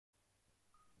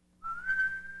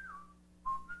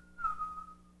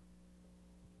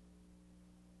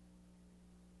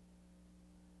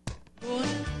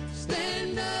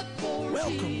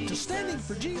Standing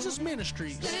for Jesus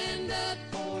Ministries. Stand up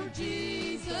for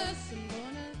Jesus. I'm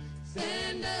gonna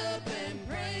stand up and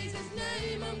praise His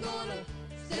name. I'm gonna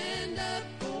stand up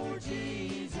for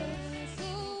Jesus.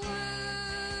 Oh,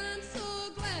 I'm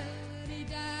so glad He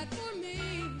died for me.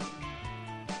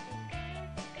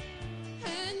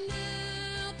 And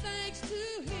now, thanks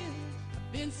to Him,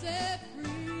 I've been set free.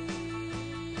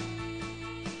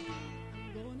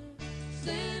 I'm gonna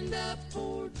stand up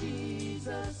for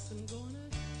Jesus. I'm gonna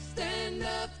stand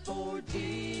up for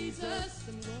Jesus.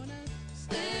 I'm gonna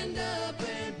stand up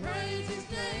and praise His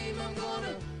name. I'm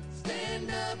gonna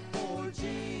stand up for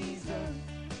Jesus.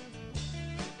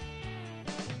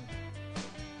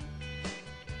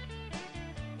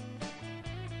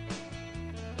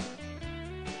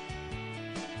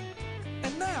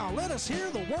 And now let us hear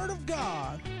the Word of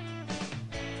God.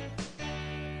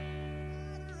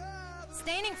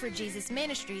 Standing for Jesus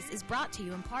Ministries is brought to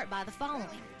you in part by the following.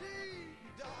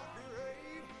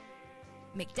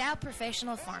 McDowell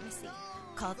Professional Pharmacy.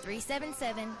 Call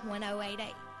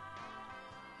 377-1088.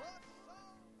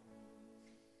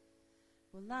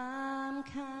 Well, I'm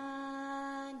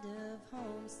kind of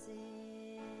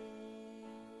homesick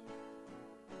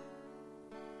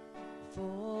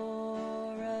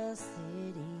for a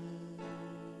city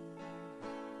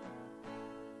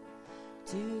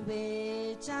to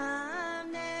which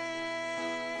I'm never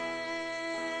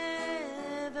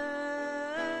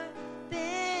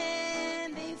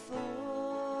been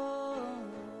before.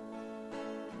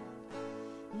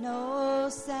 No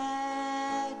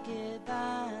sad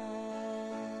goodbyes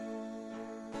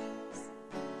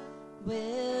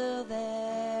will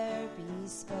there be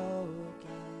spoken,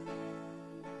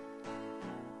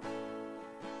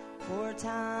 for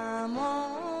time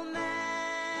won't matter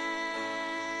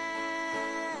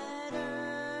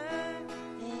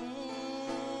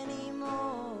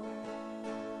anymore.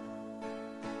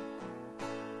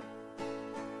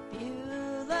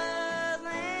 Beulah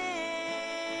land,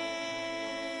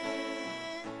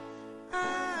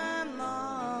 I'm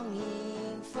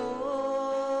longing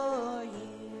for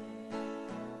you,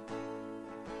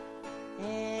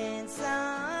 and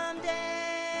someday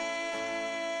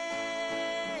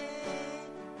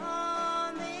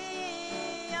on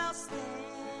thee I'll stand,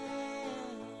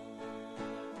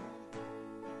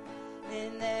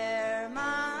 and there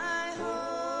my home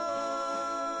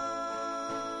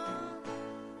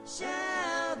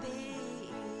shall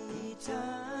be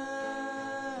eternal.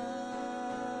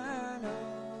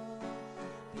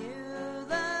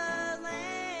 Beulah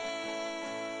land,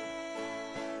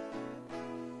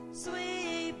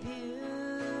 sweet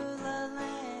Beulah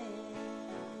land.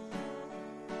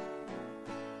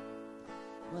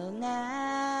 Well,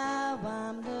 now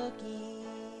I'm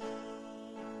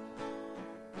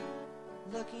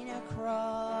looking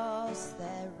across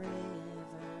that river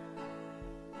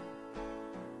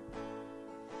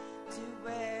to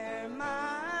where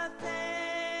my faith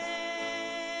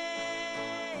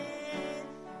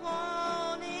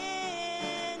won't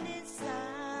end its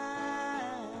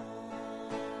time.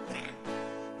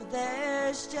 But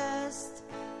there's just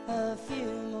a few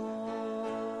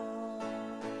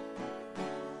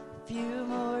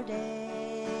more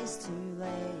days to labor,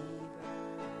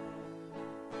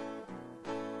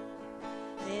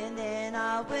 and then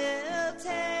I will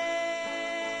take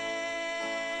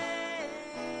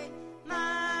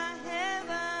my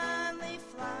heavenly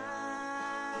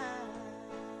flight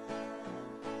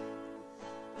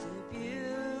to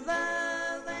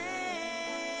Beulah land.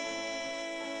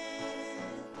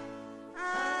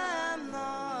 I'm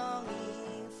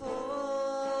longing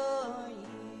for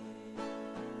you,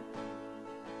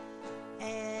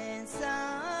 and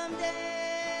someday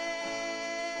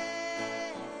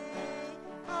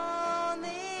on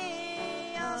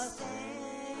thee I'll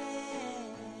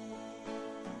stand,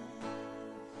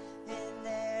 and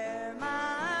there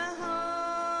my home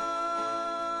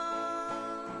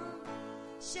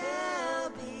shall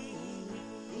be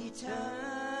eternal.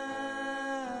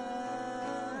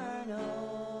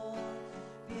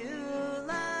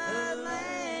 Beulah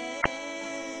land,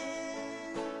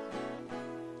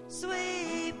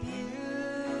 sweet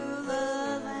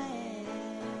Beulah land.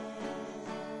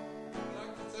 I'd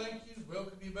like to thank you,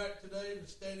 welcome you back today to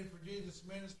Standing for Jesus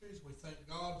Ministries. We thank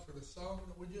God for the song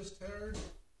that we just heard.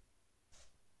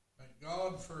 Thank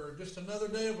God for just another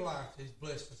day of life He's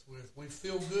blessed us with. We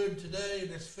feel good today in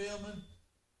this filming,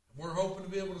 and we're hoping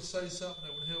to be able to say something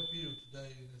that would help you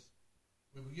today. As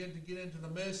we begin to get into the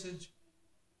message,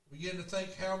 we begin to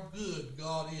think how good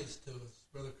God is to us,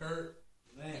 Brother Kurt.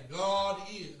 Amen. And God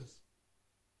is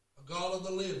a God of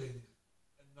the living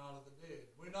and not of the dead.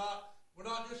 We're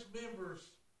not just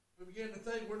members we begin to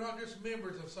think we're not just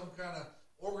members of some kind of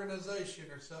organization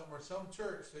or something, or some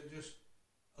church that just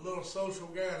a little social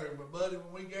gathering. But, buddy,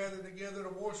 when we gather together to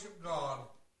worship God,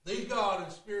 the God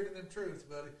in spirit and in truth,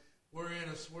 buddy, we're in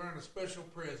a special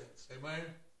presence. Amen?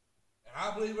 And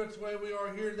I believe that's the way we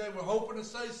are here today. We're hoping to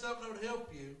say something that would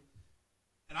help you.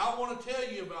 And I want to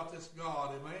tell you about this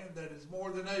God, amen, that is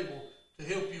more than able to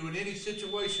help you in any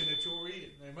situation that you're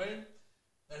in, amen?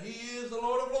 That He is the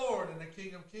Lord of Lords and the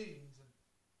King of Kings.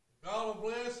 And God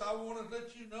will bless. I want to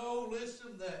let you know,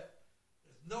 listen, that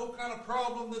there's no kind of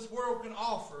problem this world can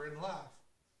offer in life.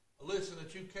 Listen,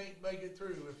 that you can't make it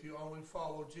through if you only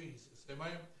follow Jesus,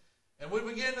 amen? And we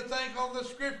begin to think on the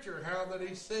scripture how that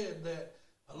He said that,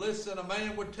 listen, a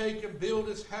man would take and build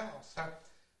his house.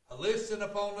 Listen,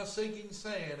 upon the sinking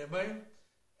sand, amen?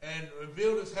 And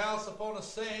build his house upon a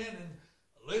sand,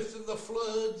 and listen, the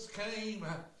floods came.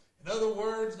 In other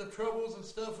words, the troubles and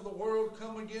stuff of the world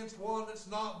come against one that's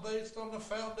not based on the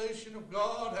foundation of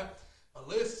God.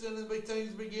 Listen, and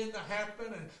things begin to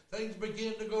happen, and things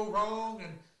begin to go wrong,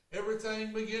 and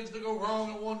everything begins to go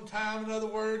wrong at one time. In other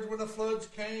words, when the floods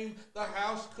came, the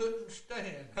house couldn't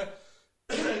stand.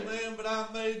 Amen. But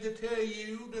I'm made to tell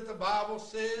you that the Bible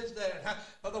says that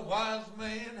the wise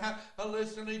man,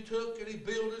 listen, he took and he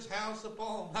built his house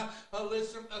upon,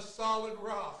 listen, a solid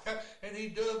rock, and he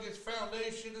dug his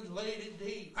foundation and laid it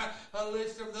deep.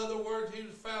 Listen, in other words, he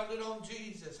was founded on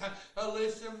Jesus.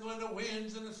 Listen, when the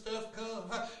winds and the stuff come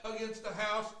against the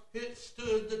house, it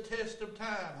stood the test of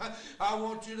time. I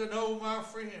want you to know, my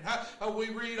friend, we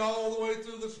read all the way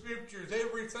through the scriptures,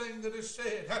 everything that is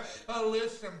said.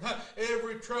 Listen,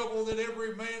 every trouble that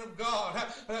every man of God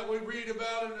that we read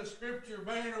about in the scripture,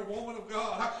 man or woman of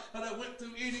God, that went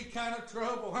through any kind of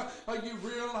trouble, you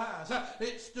realize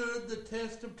it stood the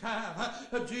test of time.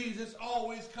 Jesus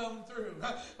always come through.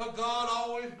 God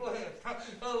always blessed.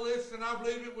 Listen, I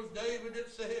believe it was David that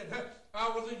said, I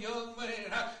was a young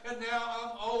man, and now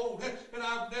I'm old, and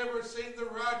I've never seen the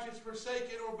righteous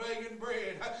forsaken or begging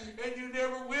bread. And you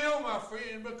never will, my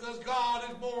friend, because God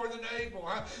is more than able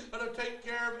to take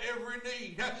care of every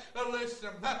need. Listen,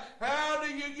 how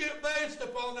do you get based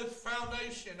upon this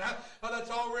foundation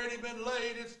that's already been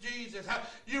laid? It's Jesus.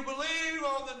 You believe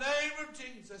on the name of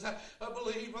Jesus.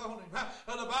 Believe on Him.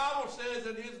 The Bible says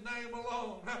in His name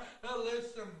alone.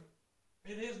 Listen.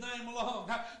 In His name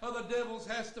alone, the devils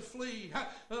has to flee.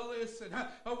 Listen,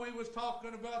 we was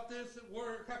talking about this at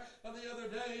work the other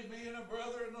day, me and a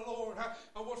brother in the Lord.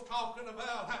 I was talking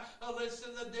about,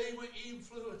 listen, the demon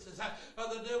influences,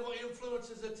 the devil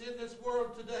influences that's in this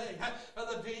world today,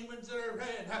 the demons that are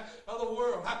in the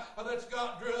world, that's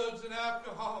got drugs and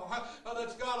alcohol,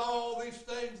 that's got all these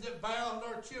things that bound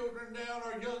our children down,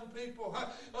 our young people.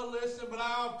 Listen, but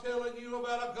I'm telling you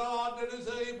about a God that is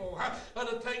able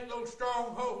to take those strongholds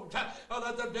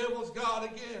that the devil's got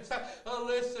against.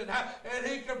 Listen, and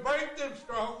He can break them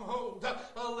strongholds.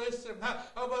 Listen,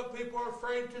 but people are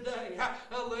afraid today.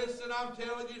 Listen, I'm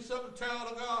telling you something,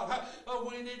 child of God.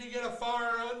 We need to get a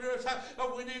fire under us.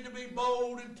 We need to be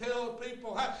bold and tell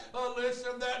people,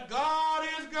 listen, that God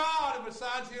is God, and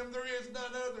besides Him there is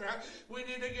none other. We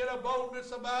need to get a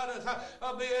boldness about us.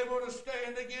 Be able to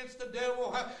stand against the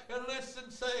devil and listen,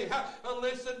 say,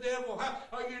 listen, devil,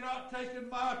 are you not taking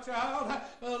my child?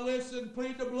 Listen,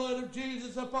 plead the blood of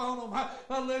Jesus upon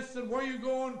them. Listen, where you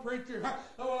going, preacher?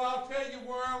 Well, I'll tell you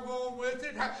where I'm going with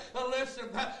it. Listen,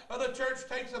 the church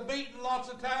takes a beating lots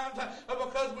of times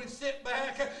because we sit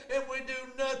back and we do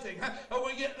nothing.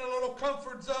 We get in a little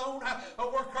comfort zone.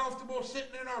 We're comfortable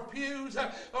sitting in our pews.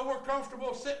 We're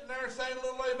comfortable sitting there saying a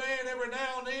little amen every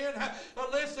now and then.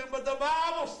 Listen, but the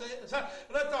Bible says that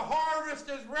the harvest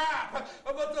is ripe,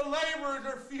 but the laborers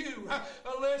are few.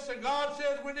 Listen, God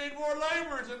says we need more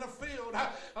laborers in the field,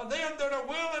 them that are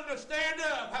willing to stand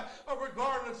up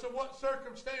regardless of what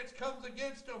circumstance comes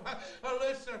against them.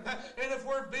 Listen, and if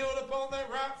we're built upon that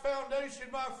right foundation,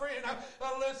 my friend,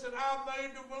 listen, I'm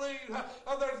made to believe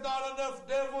there's not enough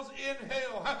devils in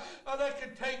hell that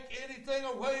can take anything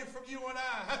away from you and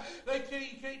I.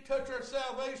 He can't touch our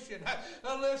salvation.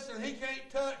 Listen, he can't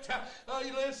touch,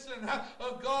 listen,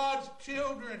 God's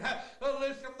children.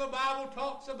 Listen, the Bible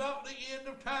talks about the end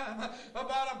of time,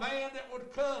 about a man that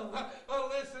would come.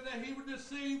 Listen, that he would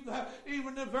deceive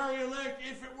even the very elect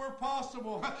if it were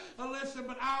possible. Listen,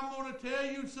 but I'm going to tell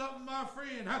you something, my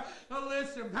friend.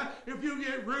 Listen, if you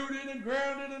get rooted and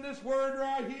grounded in this word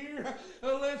right here,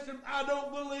 listen, I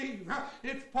don't believe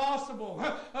it's possible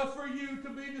for you to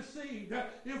be deceived.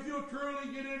 If you'll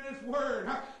truly get in this word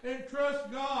and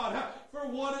trust God for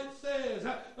what it says.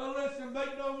 Listen,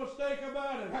 make no mistake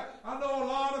about it. I know a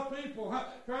lot of people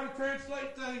try to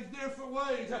translate things different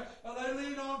ways. They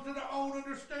lean on to their own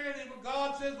understanding, but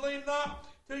God says, lean not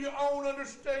to your own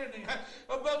understanding.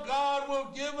 But God will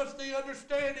give us the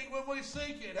understanding when we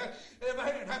seek it.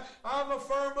 Amen. I'm a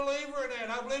firm believer in that.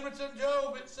 I believe it's in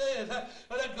Job. It says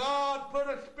that God put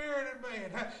a spirit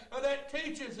in man that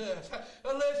teaches us.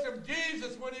 Listen,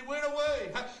 Jesus, when he went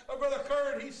away, Brother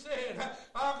Kurt, he said,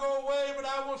 I'll go away, but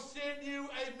I will send you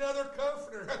another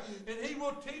comforter, and he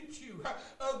will teach you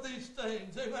of these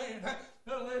things. Amen.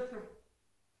 Listen.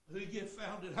 We get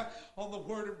founded on the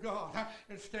Word of God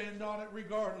and stand on it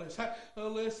regardless.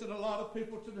 Listen, a lot of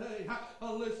people today,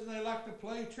 listen, they like to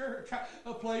play church.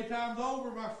 Playtime's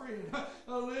over, my friend.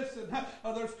 Listen,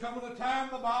 there's coming a time,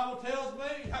 the Bible tells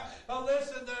me,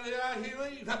 listen, that he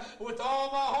leaves with all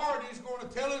my heart. He's going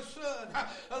to tell his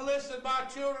son, listen, my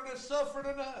children have suffered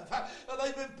enough.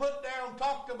 They've been put down,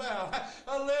 talked about.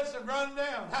 Listen, run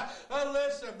down.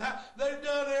 Listen, they've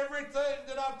done everything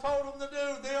that I've told them to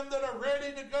do. Them that are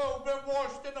ready to go, been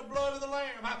washed in the blood of the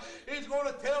Lamb. He's going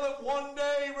to tell him one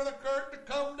day, Brother Kurt, to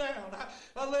come down.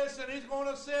 Listen, he's going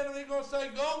to send him, he's going to say,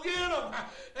 go get them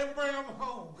and bring them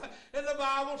home. And the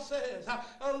Bible says,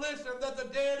 listen, that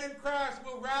the dead in Christ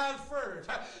will rise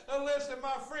first. Listen,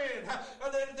 my friend,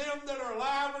 then them that are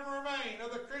alive and remain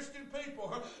of the Christian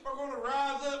people are going to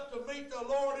rise up to meet the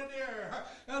Lord in the air.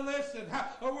 And listen,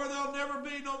 where there'll never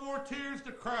be no more tears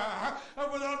to cry,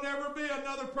 where there'll never be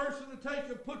another person to take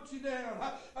and put you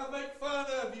down, make fun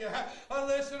of you,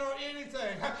 listen, or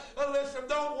anything. Listen,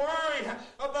 don't worry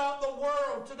about the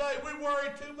world today. We worry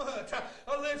too much.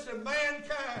 Listen,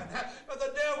 mankind,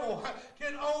 the devil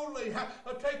can only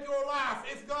take your life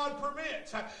if God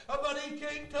permits, but he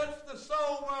can't touch the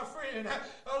soul, my friend.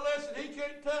 Listen, he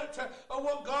can't touch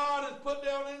what God has put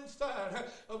down inside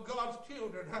of God's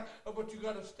children, but you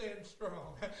got to stand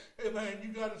strong. Amen. You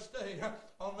got to stay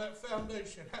on that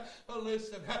foundation.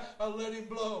 Listen, let him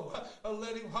blow,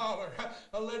 let him holler,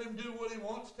 let him do what he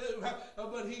wants to,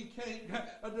 but he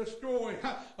can't destroy.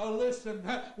 Listen,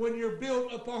 when you're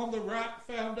built upon the right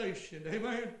foundation.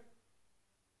 Amen.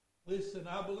 Listen,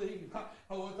 I believe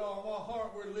with all my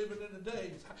heart we're living in the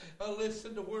days.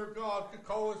 Listen, to where God could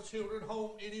call his children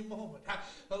home any moment.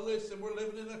 Listen, we're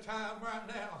living in a time right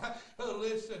now.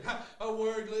 Listen,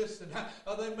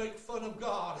 they make fun of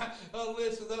God.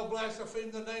 Listen, they'll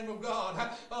blaspheme the name of God.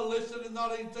 Listen, and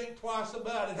not even think twice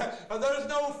about it. There's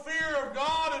no fear of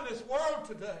God in this world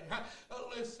today.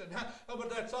 Listen, but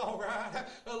that's all right.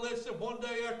 Listen, one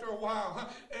day after a while,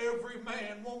 every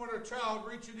man, woman, or child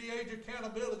reaching the age of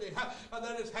accountability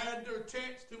that has had their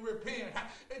chance to repent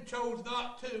and chose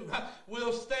not to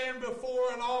will stand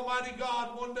before an almighty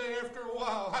God one day after a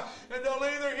while, and they'll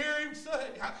either hear him say,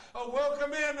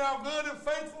 welcome in, thou good and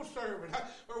faithful servant,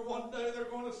 or one day they're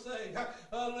going to say,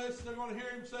 listen, they're going to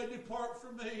hear him say, depart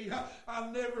from me,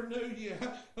 I never knew you.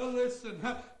 Listen,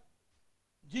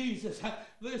 Jesus,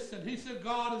 listen, he said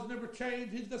God has never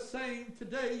changed. He's the same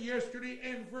today, yesterday,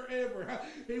 and forever.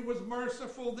 He was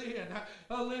merciful then.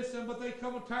 Listen, but there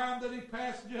come a time that he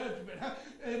passed judgment.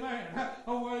 Amen.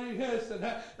 Listen,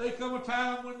 there come a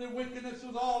time when the wickedness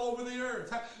was all over the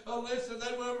earth. Listen,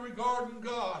 they were regarding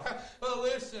God.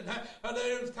 Listen,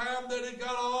 there was time that it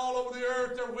got all over the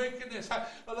earth, their wickedness.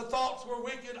 The thoughts were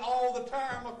wicked all the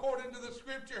time, according to the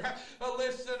scripture.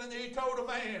 Listen, and he told a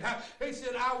man, he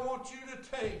said, I want you to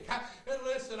take, and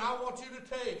listen, I want you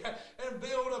to take and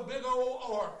build a big old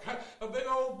ark, a big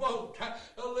old boat.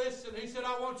 Listen, he said,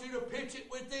 I want you to pitch it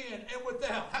within and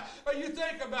without. You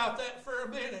think about that for a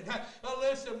minute.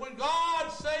 Listen, when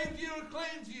God saves you and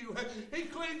cleans you, he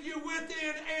cleans you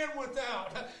within and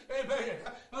without. Amen.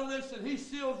 Listen, he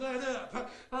seals that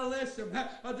up. Listen,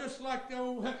 just like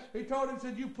he told him,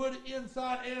 said, you put it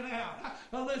inside and out.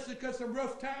 Listen, because some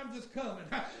rough times is coming.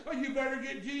 You better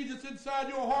get Jesus inside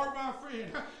your heart, my friend.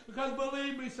 Because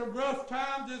believe me, some rough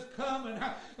times is coming.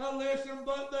 Listen,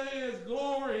 but there is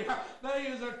glory.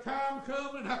 There is a time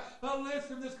coming.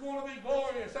 Listen, it's going to be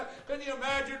glorious. Can you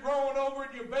imagine rolling over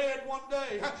in your bed one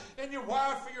day and your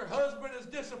wife or your husband has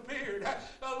disappeared?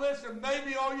 Listen,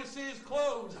 maybe all you see is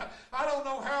clothes. I don't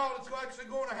know how it's actually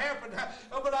going to happen,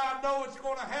 but I know it's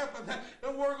going to happen,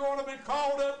 and we're going to be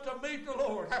called up to meet the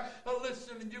Lord.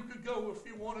 Listen, and you could go if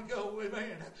you want to go.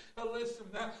 Amen. Listen,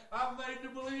 I'm made to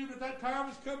believe that time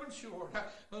is coming short.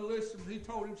 Listen, he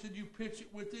told him, said, you pitch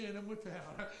it within and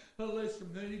without. Listen,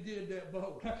 then he did that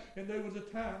boat. And there was a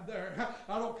time there.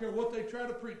 I don't care what they try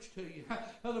to preach to you.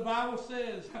 The Bible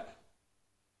says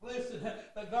Listen,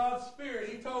 God's Spirit,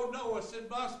 He told Noah, said,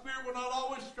 my Spirit will not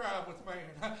always strive with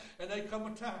man. And there come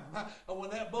a time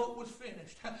when that boat was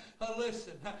finished.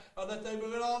 Listen, that they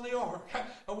would get on the ark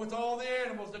with all the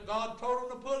animals that God told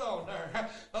them to put on there.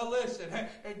 Listen,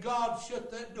 and God shut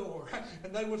that door.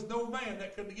 And there was no man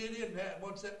that could get in that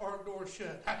once that ark door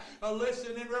shut.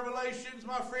 Listen, in Revelations,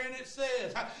 my friend, it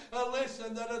says,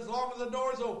 listen, that as long as the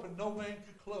door is open, no man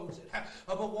could close it.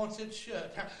 But once it's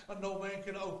shut, no man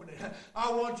can open it.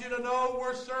 I want you to know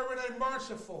we're serving a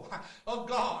merciful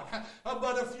God.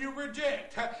 But if you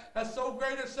reject so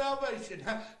great a salvation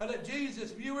that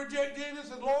Jesus, if you reject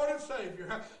Jesus as Lord and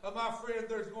Savior, my friend,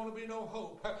 there's going to be no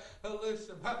hope.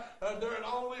 Listen, there's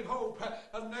only hope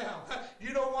now.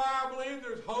 You know why I believe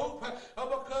there's hope?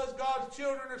 Because God's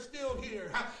children are still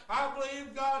here. I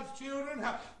believe God's children,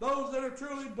 those that are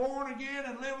truly born again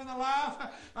and living the life,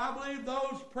 I believe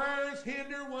those prayers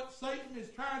hinder what Satan is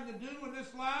trying to do in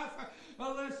this life.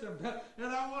 Listen, and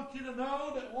I want you to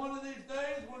know that one of these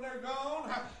days when they're gone,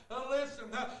 listen,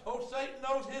 Satan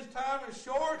knows his time is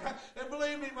short, and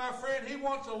believe me, my friend, he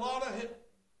wants a lot of it.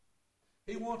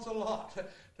 He wants a lot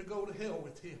to go to hell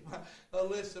with him.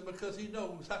 Listen, because he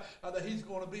knows that he's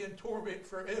going to be in torment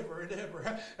forever and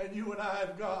ever. And you and I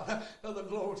have got the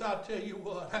glories. I tell you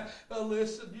what,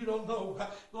 listen, you don't know.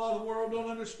 A lot of the world don't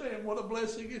understand what a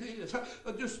blessing it is.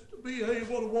 Just to be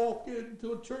able to walk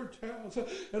into a church house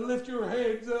and lift your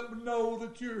hands up and know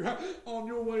that you're on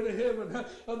your way to heaven.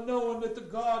 Knowing that the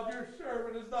God you're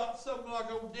serving is not something like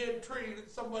a dead tree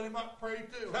that somebody might pray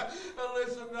to.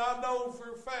 Listen, I know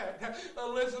for a fact,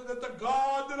 listen, that the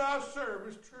God that I serve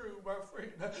is true, my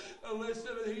friend.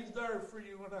 Listen, He's there for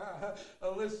you and I.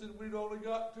 Listen, we've only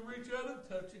got to reach out and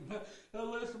touch Him.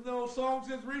 Listen, the old song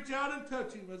says, reach out and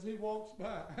touch Him as He walks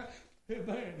by.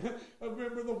 Amen. I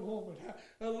remember the woman,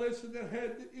 listen, that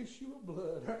had the issue of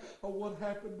blood. What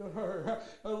happened to her?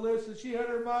 Listen, she had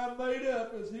her mind made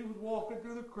up as He was walking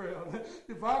through the crowd.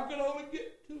 If I could only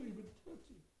get to Him and touch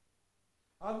Him,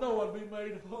 I know I'd be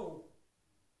made whole.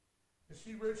 And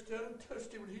she reached out and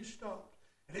touched Him, and He stopped.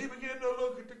 And He began to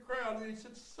look at the crowd, and He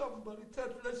said, somebody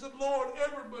touched me. They said, Lord,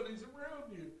 everybody's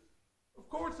around you. Of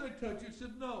course they touched you. He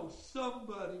said, no,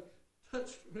 somebody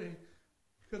touched me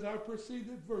because I perceived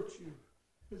that virtue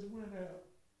has went out.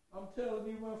 I'm telling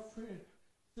you, my friend,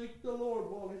 seek the Lord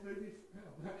while He may be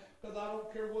found. Because I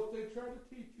don't care what they try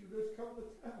to teach you. There's coming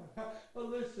a time.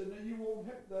 Listen, and you won't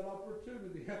have that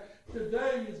opportunity.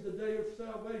 Today is the day of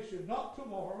salvation, not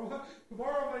tomorrow.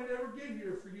 Tomorrow may never get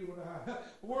here for you and I.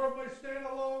 The world may stand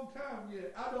a long time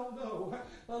yet. I don't know.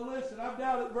 Listen, I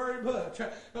doubt it very much.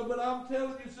 But I'm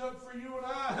telling you something for you and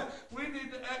I. We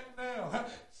need to act now.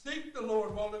 Seek the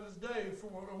Lord while it is day for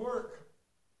work.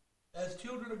 As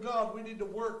children of God, we need to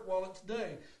work while it's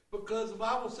day. Because the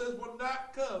Bible says when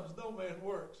night comes, no man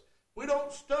works. We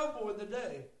don't stumble in the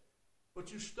day,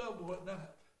 but you stumble at night.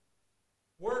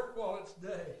 Work while it's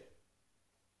day.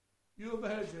 You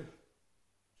imagine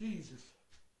Jesus,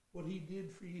 what He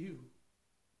did for you.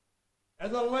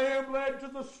 As a lamb led to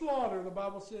the slaughter, the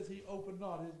Bible says He opened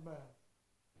not His mouth.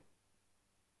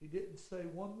 He didn't say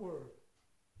one word.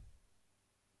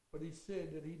 But He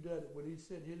said that He done it. When He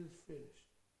said it is finished,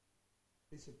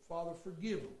 He said, Father,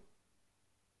 forgive them.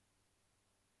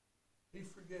 He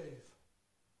forgave.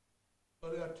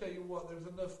 But I tell you what, there's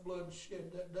enough blood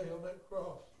shed that day on that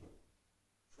cross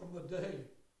from the day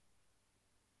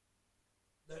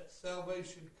that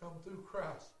salvation come through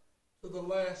Christ to the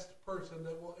last person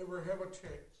that will ever have a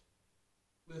chance.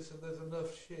 Listen, there's enough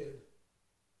shed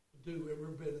to do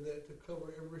every bit of that, to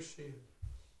cover every sin.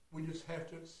 We just have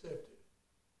to accept it.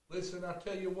 Listen, I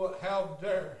tell you what, how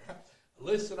dare.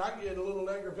 Listen, I get a little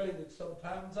aggravated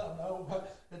sometimes. I know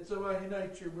it's my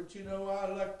nature, but you know I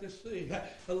like to see.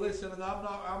 Listen, and I'm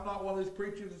not one of these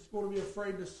preachers that's going to be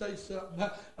afraid to say something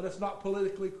that's not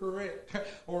politically correct,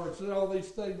 or it's all these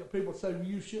things that people say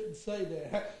you shouldn't say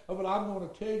that. But I'm going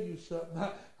to tell you something.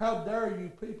 How dare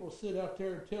you people sit out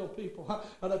there and tell people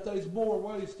that there's more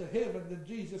ways to heaven than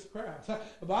Jesus Christ?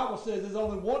 The Bible says there's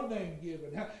only one name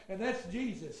given, and that's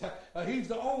Jesus. He's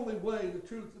the only way, the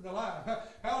truth, and the life.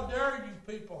 How dare you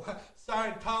people,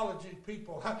 Scientology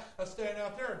people, stand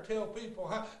out there and tell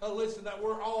people, listen, that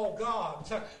we're all gods,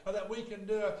 that we can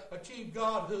achieve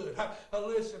godhood.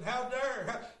 Listen, how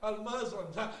dare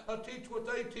Muslims teach what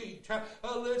they teach.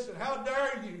 Listen, how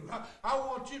dare you. I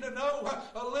want you to know,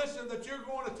 listen, that you're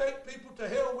going to take people to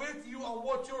hell with you on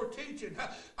what you're teaching.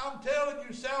 I'm telling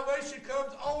you, salvation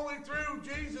comes only through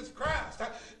Jesus Christ.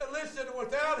 Listen,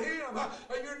 without Him,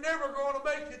 you're never going to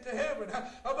make it to heaven.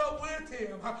 But with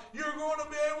Him, you're going to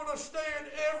be able to stand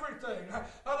everything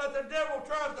that the devil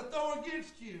tries to throw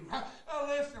against you.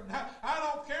 Listen, I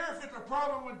don't care if it's a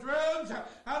problem with drugs.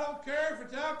 I don't care if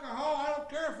it's alcohol. I don't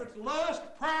care if it's lust,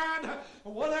 pride,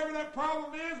 or whatever that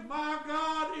problem is. My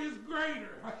God is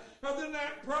greater than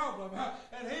that problem.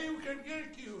 And He can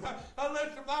get you.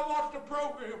 Listen, I watched a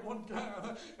program one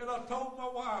time, and I told my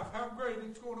wife how great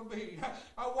it's going to be.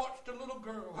 I watched a little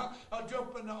girl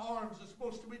jump in the arms that's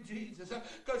supposed to be Jesus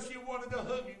because she wanted to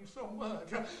hug Him so much.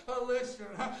 Listen,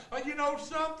 you know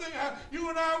something? You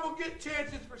and I will get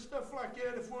chances for stuff like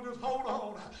that if we'll just hold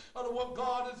on to what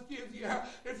God has given you.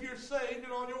 If you're saved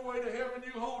and on your way to heaven,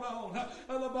 you hold on.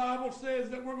 The Bible says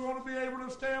that we're going to be able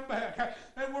to stand back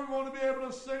and we're going to be able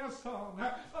to sing a song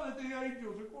that the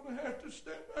angels are going to have to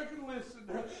stand back and listen.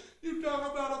 You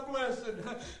talk about a blessing.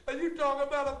 You talk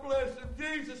about a blessing.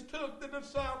 Jesus took the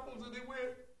disciples and He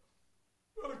went.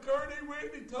 Brother Kurt, He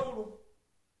went and He told them.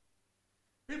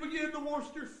 He began to wash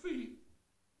their feet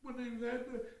when He had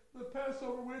the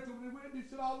Passover with them. And He went and He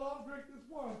said, I'll not drink this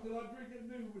wine till I drink it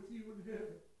new with you in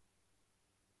heaven.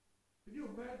 Can you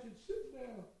imagine sitting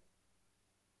down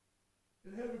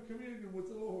and having communion with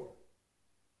the Lord?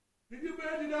 Can you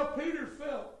imagine how Peter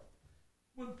felt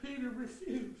when Peter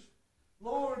refused?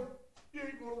 Lord, you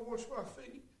ain't going to wash my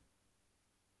feet.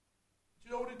 But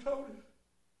you know what He told him?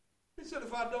 He said,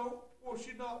 if I don't wash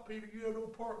you not, Peter, you have no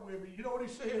part with me. You know what He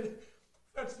said?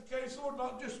 If that's the case, Lord,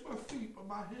 not just my feet, but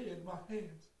my head, my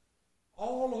hands.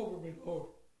 All over me, Lord.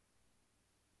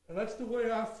 And that's the way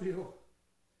I feel.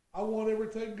 I want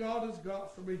everything God has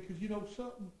got for me because you know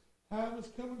something? Time is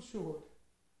coming short.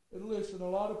 And listen, a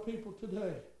lot of people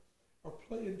today are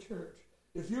playing church.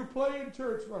 If you're playing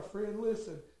church, my friend,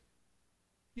 listen,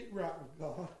 get right with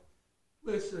God.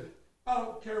 Listen, I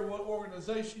don't care what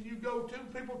organization you go to.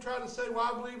 People try to say,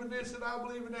 well, I believe in this and I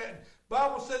believe in that. The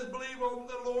Bible says, believe on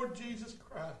the Lord Jesus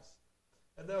Christ,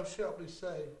 and thou shalt be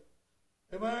saved.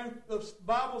 Amen? The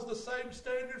Bible's the same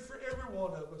standard for every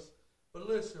one of us. But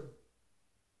listen,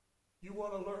 you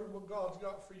want to learn what God's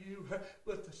got for you?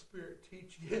 Let the Spirit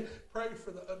teach you. Pray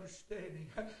for the understanding.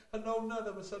 I know none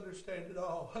of us understand it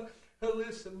all.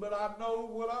 Listen, but I know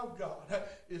what I've got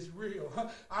is real.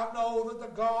 I know that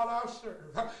the God I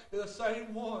serve is the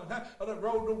same one that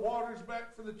rode the waters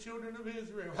back for the children of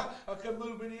Israel. I can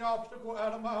move any obstacle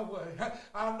out of my way.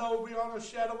 I know beyond a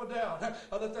shadow of a doubt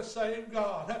that the same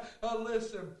God,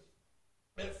 listen,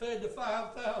 that fed the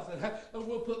 5,000 and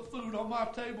will put food on my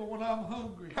table when I'm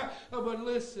hungry. But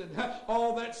listen,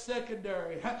 all that's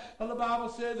secondary. The Bible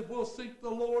says if we'll seek the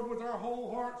Lord with our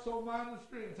whole heart, soul, mind, and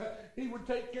strength, He would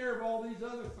take care of all these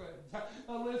other things.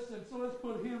 Listen, so let's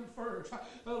put Him first.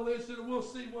 Listen, we'll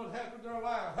see what happens in our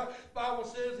life. The Bible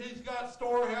says He's got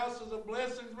storehouses of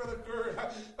blessings, Brother Kurt.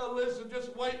 Listen,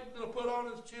 just waiting to put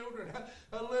on His children.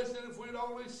 Listen, if we'd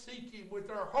only seek Him with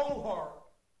our whole heart.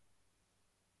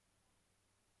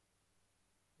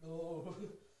 Oh,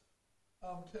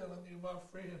 I'm telling you, my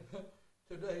friend,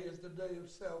 today is the day of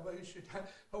salvation.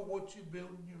 What you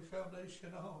building your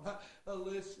foundation on?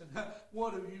 Listen,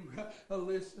 what have you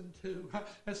listened to?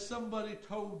 Has somebody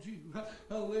told you?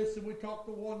 Listen, we talked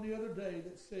to one the other day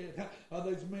that said,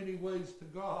 there's many ways to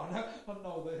God.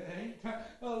 No, there ain't.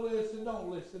 Listen, don't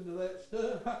listen to that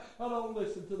stuff. Don't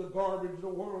listen to the garbage the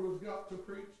world has got to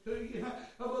preach to you.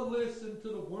 But listen to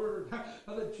the word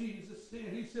that Jesus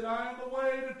said. He said, I am the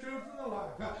way, the truth, and the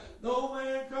life. No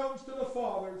man comes to the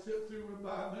Father except through and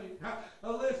by me.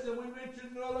 Listen, we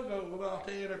mentioned a while ago about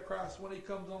the Antichrist when he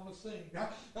comes on the scene.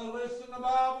 Listen, the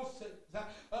Bible says,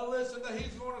 listen, that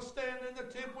he's going to stand in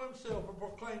the temple himself and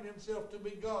proclaim himself to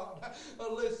be God.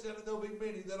 Listen, and there'll be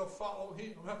many that'll follow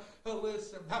him.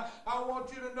 Listen, I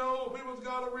want you to know, people's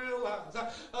got to realize,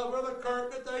 Brother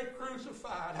Kurt, that they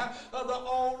crucified the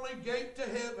only gate to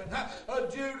heaven.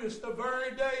 Judas, the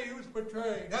very day he was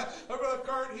betrayed. Brother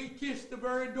Kurt, he kissed the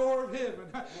very door of heaven.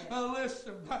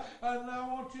 Listen, and I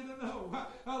want you to know,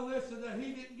 listen, that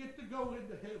he didn't get to go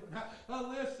into heaven.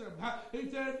 Listen,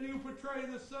 he said, you betray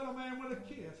the Son of Man with a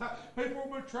kiss. People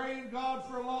are betraying God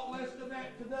for a lot less than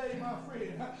that today, my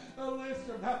friend.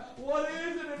 Listen, what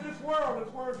is it in this world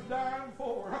that's worth dying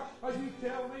for? You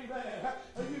tell me that.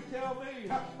 You tell me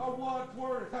what's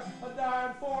worth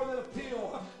dying for than a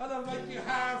pill that'll make you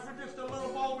high for just a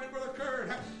little moment, Brother Kurt.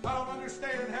 I don't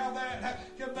understand how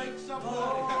that can make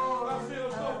somebody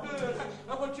feel so good.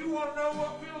 But you want to know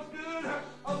what feels good?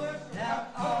 Listen,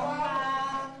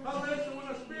 listen, when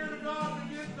the Spirit of God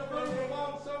begins to move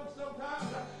along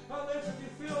sometimes, listen,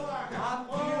 you feel like,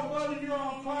 oh, buddy, you're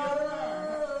on fire.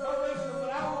 Listen,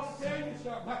 but I want to tell you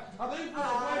something. These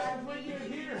little blessings we get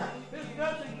here is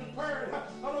nothing compared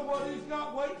to what He's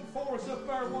got waiting for us up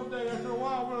there one day after a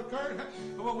while, Brother Kurt.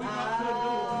 But we got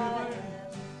to do it.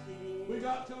 We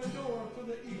got to endure to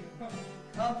the end.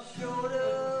 Come short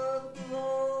of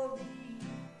glory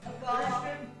of God.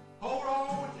 Christian, hold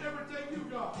on with everything you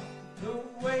got. The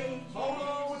way Hold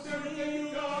on with everything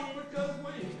you got, because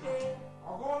we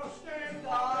are going to stand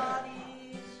God by.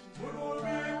 is We're going to be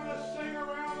able to sing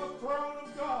around the throne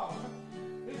of God.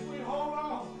 If we hold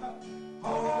on to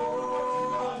what you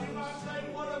got. You might say,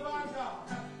 what have I got?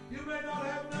 You may not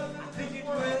have nothing in this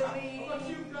world, but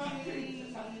you've got Jesus.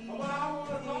 But I want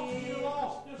to talk to you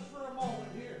lost just for a moment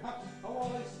here. I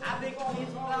want to sing I've been the song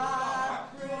cleansed of by God.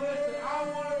 grace. Listen, I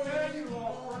want to tell you,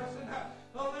 lost person.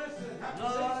 Listen,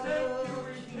 Lord, except you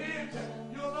repent,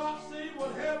 you'll not see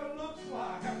what heaven looks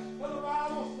like. But the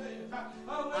Bible says,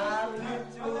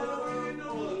 listen, we need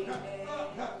to look up.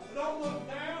 Don't look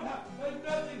down. There's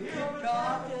nothing here on this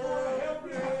earth that's going to help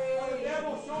you. The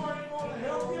devil sure ain't going to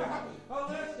help you.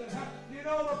 Listen, you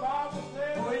know the Bible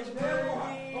says the devil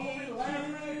will be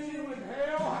laughing at you in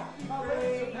hell.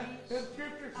 Listen, the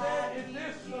scripture said, is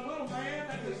this the little man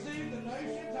that deceived the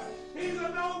nations? He's a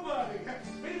nobody.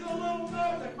 He's a little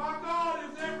nothing. My God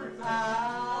is everything.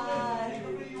 Listen, he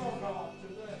can be your God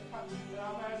today. And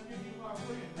I'm asking you, my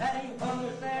friend, that he hung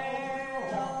there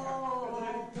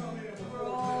let him come in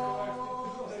before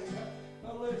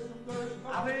listen, there's I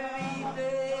believe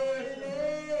that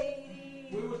lady.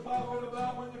 we were talking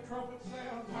about when the trumpet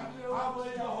sounds. I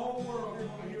believe the whole world is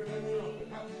going to hear that trumpet.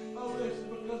 Listen,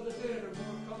 because the dead are going to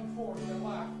come forth in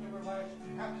life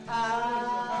everlasting.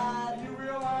 And you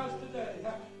realize today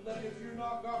that if you're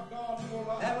not got God in your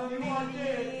life, you are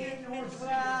dead in your sin.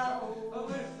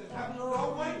 Listen,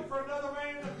 don't wait for another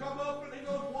man to come up and he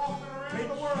goes walking around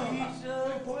the world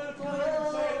and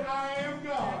politically saying, I am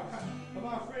God.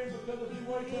 My friend, because if you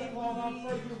wait that long, I'm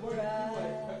afraid you're waiting too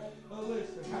late.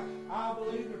 Listen, I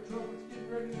believe the trumpet's getting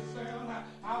ready to sound.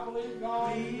 I believe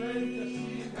God is ready to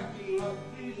send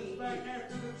Jesus back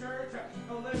after the church.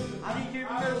 Listen, I need your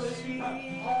I mercy.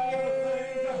 believe all the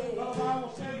things the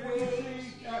Bible says when you see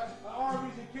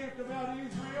armies encamped about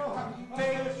Israel.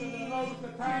 Listen, knows the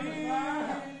time is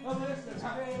nigh. Listen,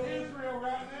 Israel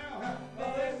right now.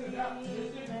 Listen,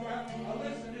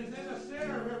 is in the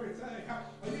center of everything.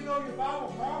 You know your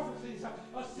Bible prophecies, a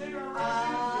sinner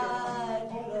around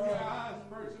Israel. Open your eyes,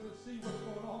 person, to see what's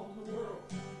going on in the world.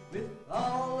 With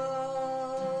all of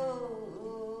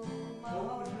my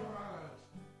heart. Open your eyes,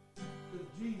 because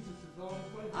Jesus is on his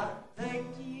way I back. thank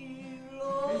you,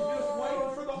 Lord. He's just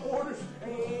waiting for the orders to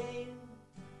come. And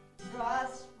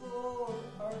Christ for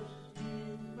mercy.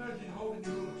 Imagine holding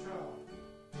your little child.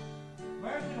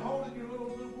 Imagine holding your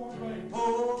little newborn baby.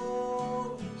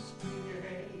 Holy In your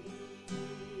hand.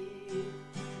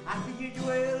 I feel you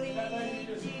dwelling That baby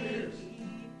disappears.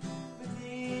 What are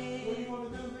you within. going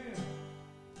to do then?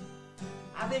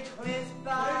 I've been cleansed David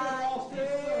by lost his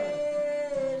son.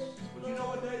 grace. But you know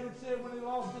what David said when he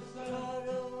lost his son?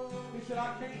 He said, I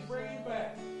can't bring him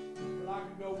back, but I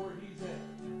can go where he's at.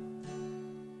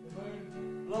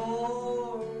 Amen.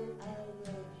 Lord, I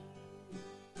love you.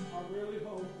 I really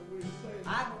hope that we say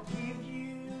I give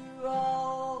you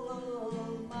all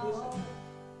of my Listen. heart.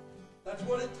 that's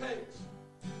what it takes.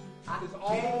 I Is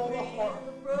all the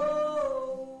heart.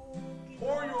 broken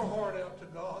Pour your heart out to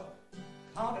God.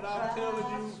 And I'm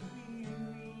telling you,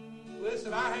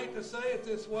 listen, I hate to say it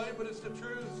this way, but it's the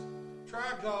truth. Try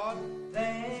God.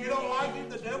 If you don't like him,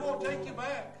 the devil will take you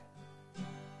back.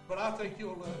 But I think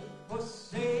you'll love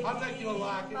him. I think you'll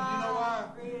like him. You know why?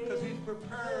 Because he's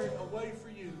prepared a way for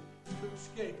you to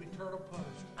escape eternal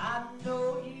punishment. I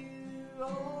know you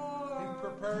are. He's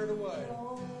prepared a way.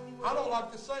 I don't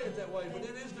like to say it that way, but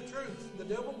it is the truth. The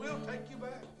devil will take you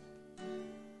back.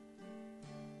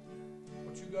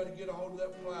 But you got to get a hold of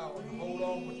that plow and hold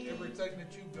on with everything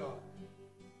that you got.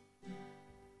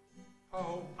 I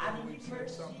hope that we said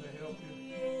something to help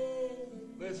you.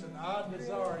 Listen, I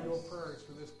desire your prayers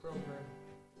for this program.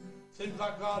 Seems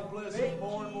like God blesses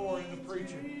more and more in the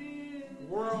preaching.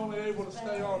 We're only able to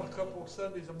stay on a couple of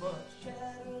Sundays a month.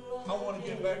 I want to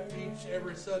get back to teach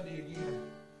every Sunday again.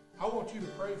 I want you to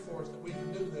pray for us that we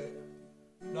can do that.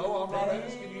 No, I'm not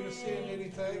asking you to send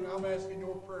anything. I'm asking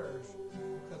your prayers.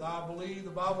 Because I believe the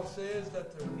Bible says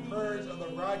that the prayers of the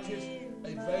righteous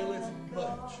availeth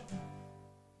much.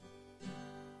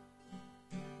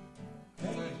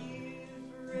 Thank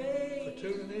you for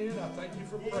tuning in. I thank you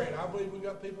for praying. I believe we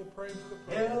got people praying for the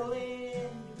prayer.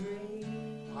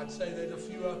 I'd say there's a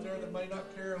few out there that may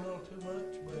not care a little too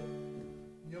much, but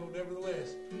you know,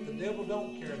 nevertheless, the devil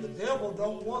don't care. The devil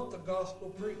don't want the gospel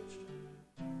preached.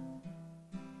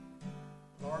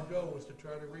 Our goal is to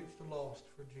try to reach the lost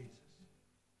for Jesus.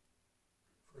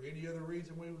 For any other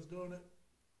reason we was doing it,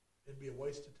 it'd be a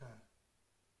waste of time.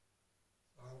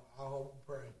 I hope and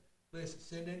pray Listen,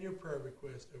 send in your prayer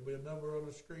request. There'll be a number on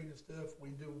the screen and stuff. We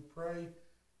do pray,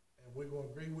 and we're going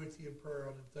to agree with you in prayer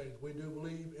on them things. We do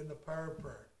believe in the power of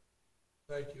prayer.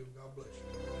 Thank you, and God bless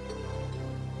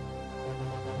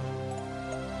you.